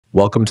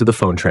Welcome to the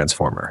Phone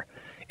Transformer.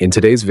 In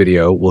today's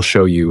video, we'll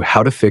show you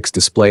how to fix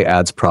display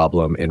ads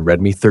problem in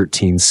Redmi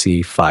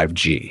 13C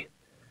 5G.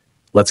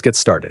 Let's get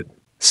started.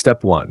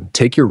 Step 1.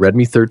 Take your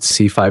Redmi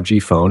 13C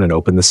 5G phone and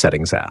open the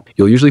Settings app.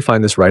 You'll usually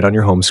find this right on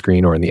your home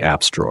screen or in the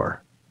apps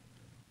drawer.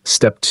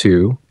 Step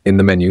 2. In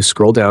the menu,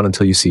 scroll down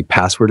until you see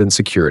Password and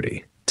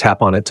Security.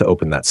 Tap on it to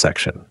open that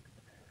section.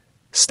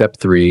 Step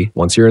 3.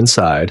 Once you're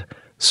inside,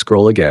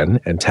 scroll again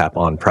and tap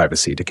on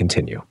Privacy to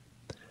continue.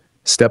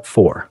 Step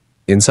 4.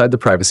 Inside the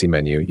Privacy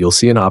menu, you'll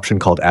see an option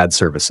called Ad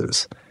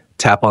Services.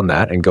 Tap on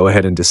that and go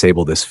ahead and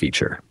disable this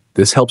feature.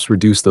 This helps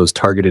reduce those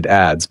targeted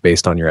ads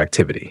based on your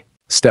activity.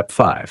 Step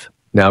 5.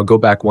 Now go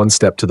back one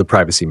step to the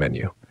Privacy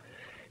menu.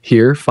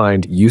 Here,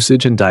 find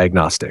Usage and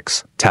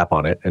Diagnostics. Tap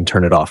on it and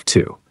turn it off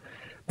too.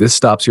 This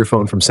stops your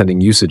phone from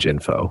sending usage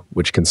info,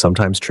 which can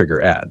sometimes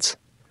trigger ads.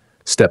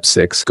 Step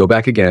 6. Go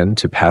back again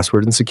to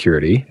Password and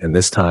Security, and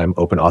this time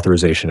open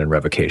Authorization and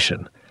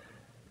Revocation.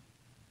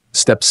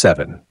 Step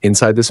 7.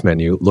 Inside this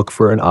menu, look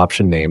for an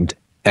option named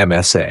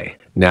MSA.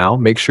 Now,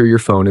 make sure your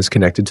phone is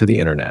connected to the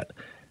internet.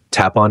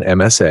 Tap on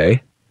MSA,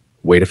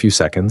 wait a few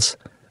seconds,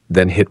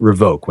 then hit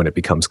Revoke when it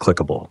becomes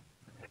clickable.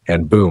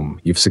 And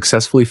boom, you've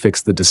successfully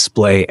fixed the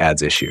display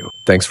ads issue.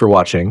 Thanks for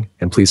watching,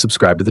 and please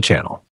subscribe to the channel.